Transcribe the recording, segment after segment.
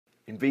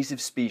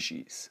Invasive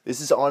species. This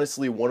is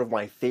honestly one of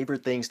my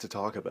favorite things to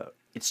talk about.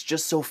 It's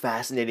just so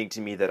fascinating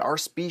to me that our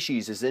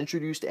species has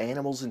introduced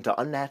animals into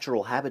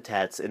unnatural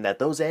habitats and that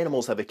those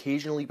animals have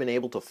occasionally been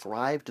able to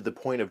thrive to the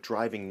point of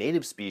driving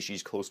native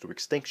species close to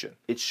extinction.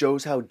 It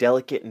shows how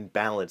delicate and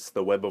balanced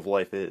the web of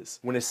life is.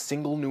 When a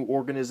single new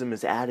organism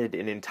is added,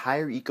 an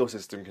entire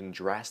ecosystem can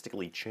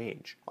drastically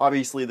change.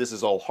 Obviously this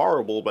is all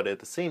horrible, but at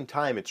the same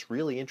time it's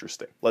really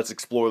interesting. Let's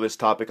explore this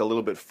topic a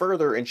little bit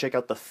further and check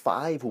out the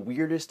 5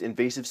 weirdest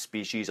invasive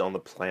species on the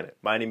planet.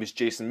 My name is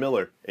Jason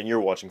Miller, and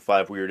you're watching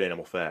 5 Weird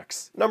Animal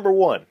Facts. Number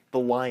 1. The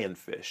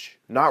lionfish.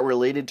 Not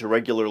related to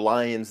regular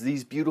lions,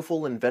 these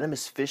beautiful and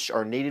venomous fish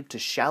are native to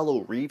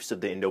shallow reefs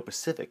of the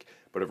Indo-Pacific,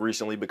 but have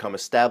recently become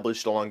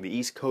established along the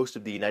east coast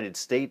of the United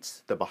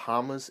States, the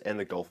Bahamas, and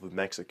the Gulf of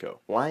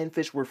Mexico.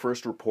 Lionfish were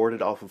first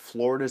reported off of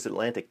Florida's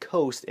Atlantic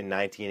coast in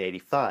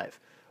 1985.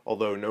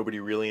 Although nobody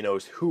really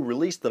knows who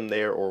released them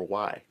there or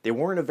why. They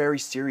weren't a very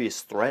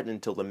serious threat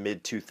until the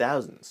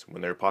mid-2000s,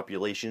 when their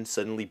population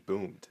suddenly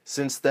boomed.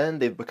 Since then,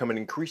 they've become an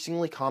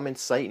increasingly common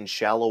sight in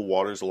shallow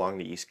waters along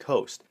the East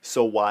Coast.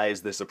 So why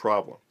is this a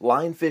problem?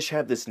 Lionfish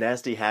have this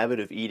nasty habit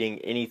of eating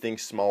anything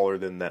smaller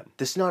than them.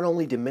 This not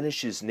only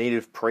diminishes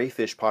native prey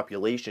fish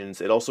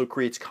populations, it also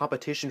creates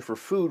competition for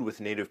food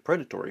with native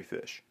predatory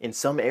fish. In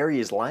some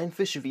areas,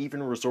 lionfish have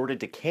even resorted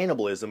to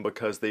cannibalism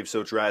because they've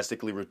so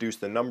drastically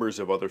reduced the numbers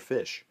of other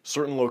fish.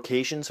 Certain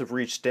locations have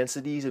reached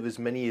densities of as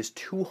many as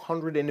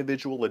 200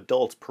 individual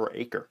adults per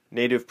acre.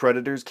 Native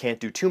predators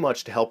can't do too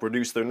much to help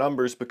reduce their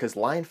numbers because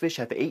lionfish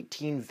have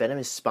 18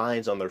 venomous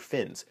spines on their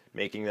fins,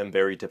 making them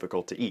very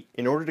difficult to eat.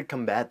 In order to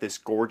combat this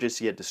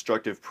gorgeous yet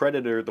destructive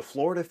predator, the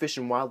Florida Fish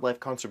and Wildlife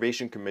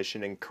Conservation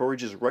Commission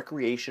encourages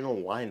recreational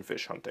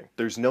lionfish hunting.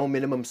 There's no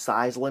minimum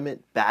size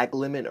limit, bag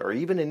limit, or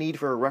even a need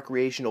for a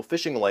recreational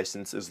fishing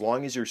license as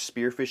long as you're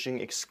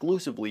spearfishing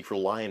exclusively for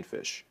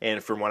lionfish.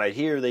 And from what I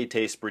hear, they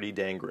taste pretty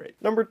dang great.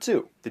 Number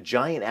 2. The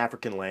giant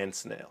African land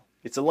snail.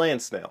 It's a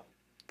land snail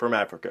from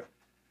Africa.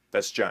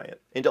 That's giant.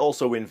 And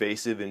also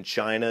invasive in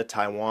China,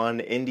 Taiwan,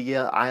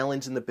 India,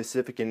 islands in the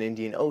Pacific and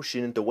Indian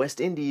Ocean, the West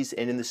Indies,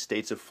 and in the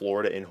states of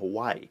Florida and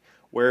Hawaii,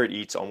 where it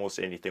eats almost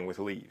anything with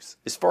leaves.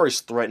 As far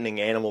as threatening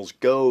animals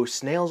go,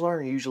 snails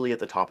aren't usually at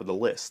the top of the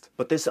list.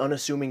 But this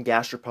unassuming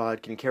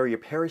gastropod can carry a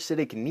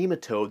parasitic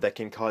nematode that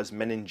can cause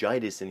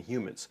meningitis in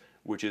humans,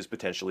 which is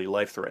potentially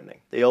life-threatening.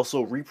 They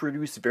also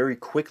reproduce very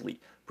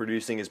quickly,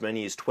 producing as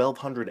many as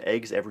 1,200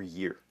 eggs every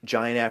year.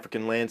 Giant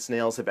African land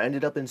snails have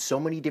ended up in so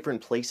many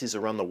different places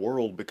around the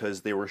world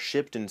because they were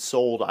shipped and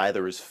sold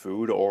either as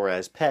food or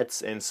as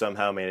pets and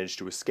somehow managed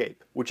to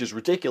escape. Which is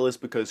ridiculous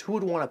because who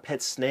would want a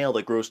pet snail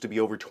that grows to be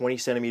over 20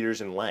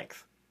 centimeters in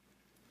length?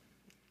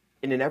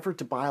 In an effort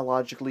to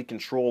biologically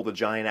control the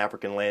giant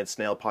African land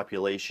snail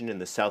population in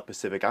the South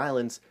Pacific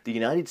Islands, the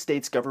United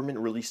States government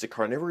released a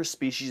carnivorous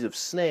species of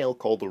snail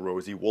called the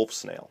rosy wolf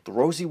snail. The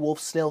rosy wolf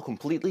snail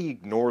completely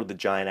ignored the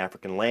giant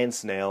African land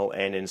snail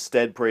and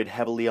instead preyed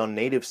heavily on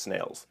native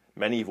snails,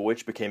 many of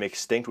which became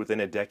extinct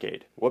within a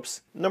decade.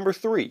 Whoops. Number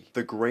 3.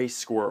 The gray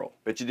squirrel.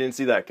 Bet you didn't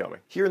see that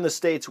coming. Here in the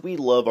States, we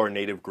love our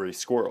native gray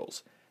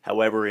squirrels.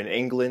 However, in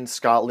England,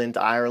 Scotland,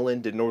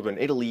 Ireland, and northern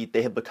Italy,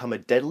 they have become a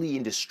deadly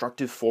and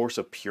destructive force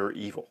of pure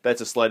evil.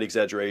 That's a slight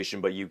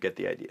exaggeration, but you get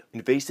the idea.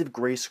 Invasive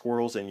gray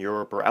squirrels in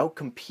Europe are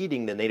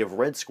outcompeting the native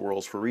red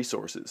squirrels for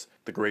resources.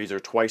 The grays are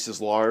twice as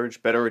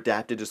large, better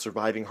adapted to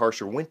surviving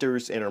harsher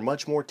winters, and are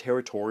much more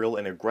territorial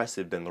and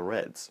aggressive than the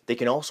reds. They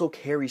can also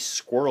carry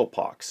squirrel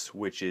pox,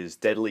 which is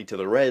deadly to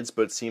the reds,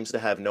 but seems to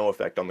have no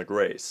effect on the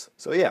grays.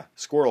 So yeah,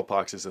 squirrel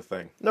pox is a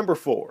thing. Number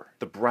 4.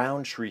 The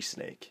brown tree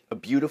snake. A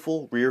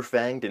beautiful,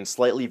 rear-fanged, and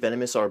slightly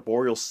venomous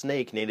arboreal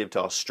snake native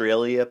to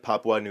Australia,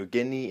 Papua New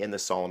Guinea, and the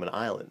Solomon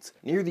Islands.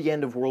 Near the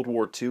end of World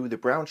War II, the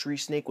brown tree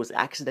snake was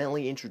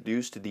accidentally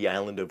introduced to the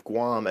island of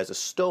Guam as a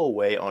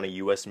stowaway on a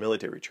US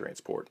military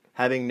transport.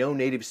 Having no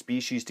native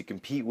species to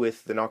compete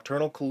with, the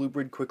nocturnal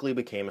colubrid quickly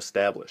became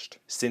established.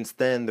 Since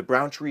then, the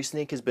brown tree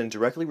snake has been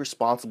directly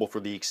responsible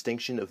for the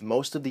extinction of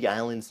most of the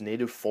island's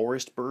native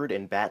forest bird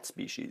and bat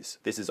species.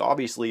 This is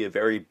obviously a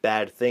very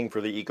bad thing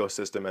for the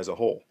ecosystem as a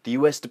whole. The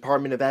US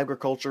Department of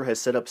Agriculture has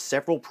set up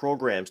several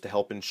programs to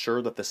help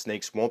ensure that the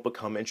snakes won't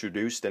become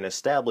introduced and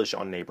established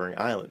on neighboring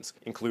islands,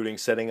 including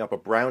setting up a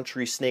brown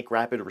tree snake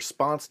rapid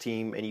response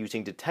team and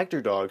using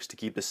detector dogs to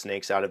keep the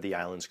snakes out of the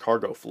island's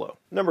cargo flow.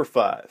 Number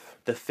 5.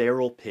 The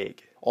feral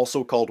pig.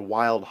 Also called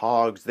wild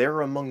hogs, they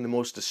are among the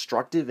most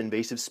destructive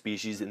invasive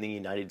species in the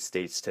United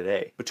States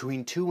today.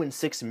 Between 2 and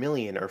 6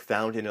 million are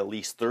found in at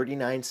least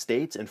 39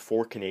 states and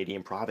 4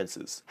 Canadian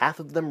provinces. Half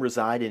of them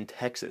reside in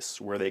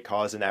Texas, where they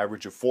cause an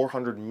average of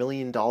 $400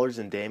 million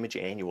in damage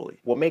annually.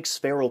 What makes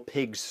feral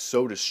pigs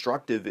so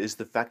destructive is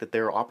the fact that they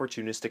are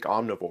opportunistic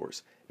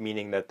omnivores,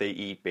 meaning that they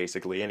eat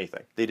basically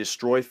anything. They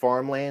destroy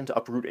farmland,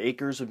 uproot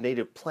acres of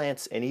native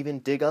plants, and even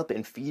dig up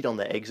and feed on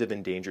the eggs of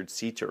endangered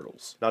sea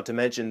turtles. Not to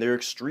mention, they're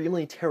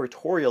extremely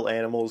territorial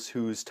animals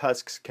whose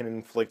tusks can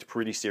inflict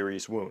pretty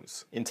serious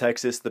wounds. In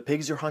Texas, the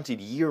pigs are hunted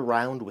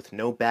year-round with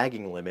no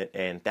bagging limit,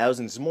 and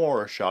thousands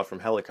more are shot from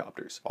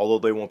helicopters. Although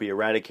they won't be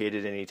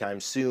eradicated anytime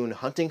soon,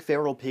 hunting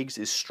feral pigs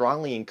is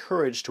strongly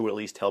encouraged to at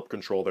least help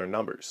control their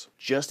numbers.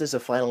 Just as a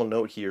final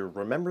note here,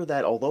 remember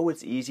that although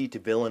it's easy to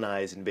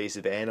villainize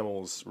invasive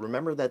animals,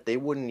 remember that they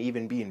wouldn't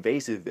even be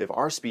invasive if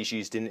our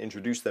species didn't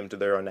introduce them to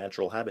their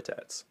unnatural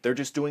habitats. They're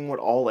just doing what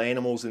all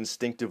animals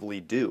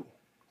instinctively do.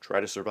 Try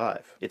to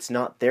survive. It's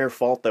not their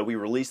fault that we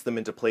released them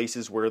into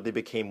places where they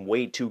became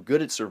way too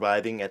good at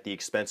surviving at the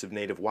expense of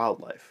native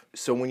wildlife.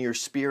 So when you're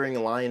spearing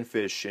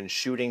lionfish and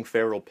shooting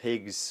feral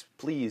pigs,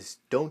 please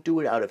don't do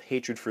it out of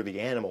hatred for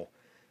the animal.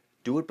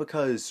 Do it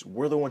because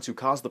we're the ones who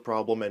caused the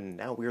problem and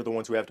now we're the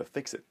ones who have to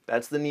fix it.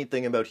 That's the neat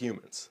thing about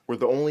humans. We're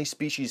the only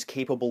species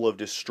capable of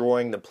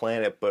destroying the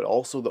planet, but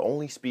also the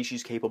only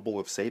species capable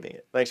of saving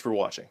it. Thanks for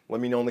watching.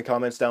 Let me know in the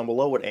comments down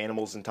below what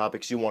animals and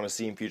topics you want to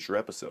see in future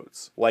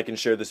episodes. Like and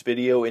share this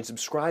video and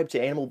subscribe to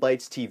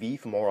AnimalBytesTV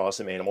for more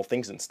awesome animal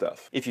things and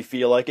stuff. If you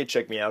feel like it,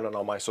 check me out on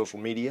all my social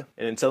media.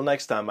 And until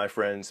next time, my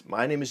friends,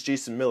 my name is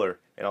Jason Miller,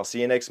 and I'll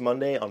see you next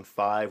Monday on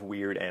 5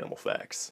 Weird Animal Facts.